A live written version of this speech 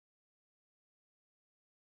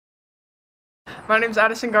My name's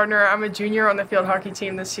Addison Gardner. I'm a junior on the field hockey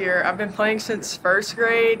team this year. I've been playing since first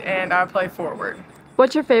grade and I play forward.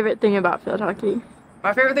 What's your favorite thing about field hockey?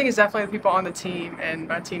 My favorite thing is definitely the people on the team and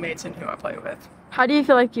my teammates and who I play with. How do you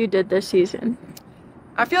feel like you did this season?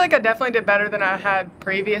 I feel like I definitely did better than I had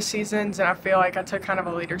previous seasons, and I feel like I took kind of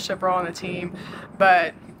a leadership role on the team,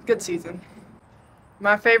 but good season.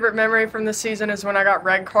 My favorite memory from this season is when I got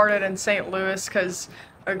red carded in St. Louis because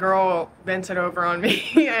a girl bent it over on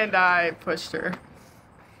me and I pushed her.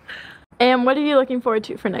 And what are you looking forward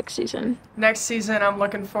to for next season? Next season, I'm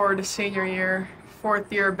looking forward to senior year,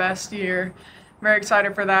 fourth year, best year. Very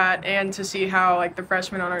excited for that and to see how the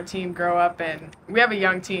freshmen on our team grow up, and we have a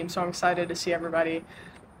young team, so I'm excited to see everybody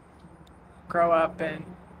grow up and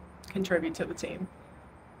contribute to the team.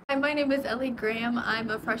 Hi, my name is Ellie Graham. I'm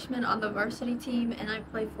a freshman on the varsity team and I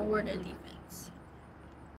play forward and defense.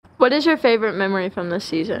 What is your favorite memory from this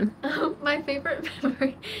season? My favorite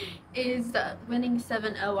memory is winning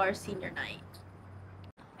 7-0 our senior night.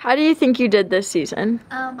 How do you think you did this season?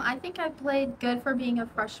 I think I played good for being a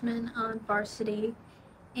freshman on varsity,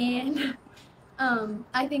 and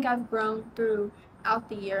I think I've grown throughout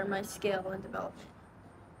the year my skill and development.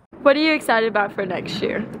 What are you excited about for next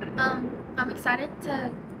year? I'm excited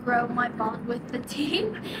to grow my bond with the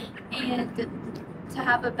team and to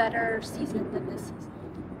have a better season than this season.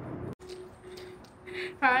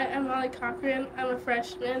 Hi, I'm Molly Cochran. I'm a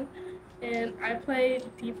freshman and I play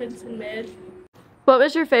defense and mid. What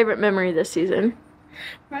was your favorite memory this season?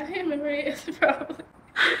 My favorite memory is probably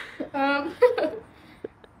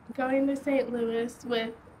going to St. Louis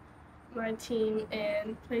with my team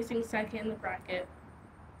and placing second in the bracket.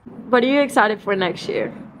 What are you excited for next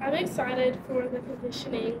year? I'm excited for the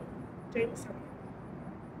conditioning during the summer.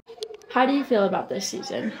 How do you feel about this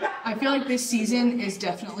season? I feel like this season is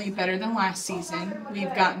definitely better than last season.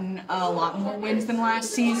 We've gotten a lot more wins than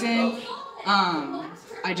last season.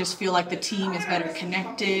 I just feel like the team is better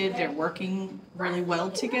connected. They're working really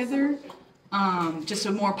well together. Just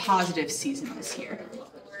a more positive season this year.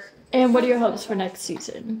 And what are your hopes for next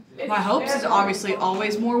season? My hopes is obviously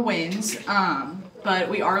always more wins. But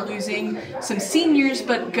we are losing some seniors,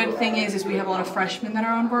 but good thing is we have a lot of freshmen that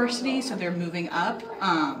are on varsity, so they're moving up,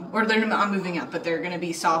 or they're not moving up, but they're going to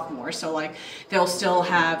be sophomores, so they'll still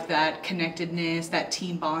have that connectedness, that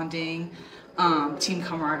team bonding, team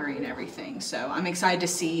camaraderie and everything. So I'm excited to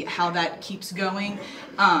see how that keeps going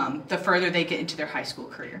the further they get into their high school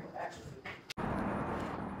career.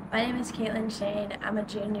 My name is Caitlin Shane. I'm a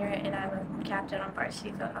junior and I'm a captain on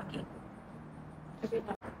varsity field hockey.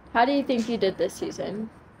 How do you think you did this season?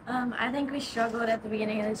 I think we struggled at the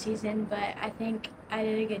beginning of the season, but I think I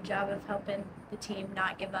did a good job of helping the team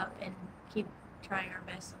not give up and keep trying our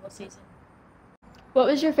best the whole season. What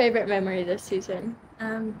was your favorite memory this season?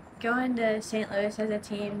 Going to St. Louis as a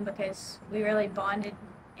team because we really bonded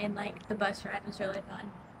and the bus ride was really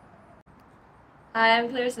fun. Hi, I'm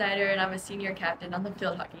Claire Snyder and I'm a senior captain on the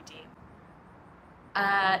field hockey team.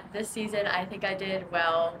 This season I think I did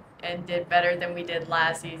well and did better than we did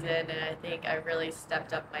last season, and I think I really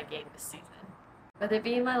stepped up my game this season. With it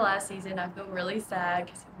being my last season, I feel really sad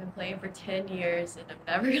because I've been playing for 10 years and I'm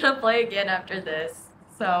never going to play again after this.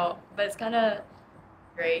 But it's kind of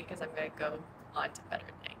great because I'm going to go on to better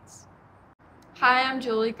things. Hi, I'm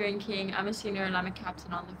Julie Green King. I'm a senior and I'm a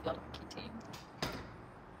captain on the field hockey team.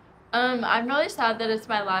 I'm really sad that it's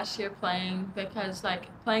my last year playing because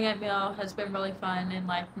playing at Mill has been really fun and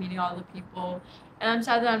meeting all the people, and I'm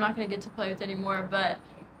sad that I'm not going to get to play with anymore, but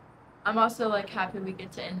I'm also happy we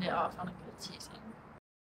get to end it off on a good season.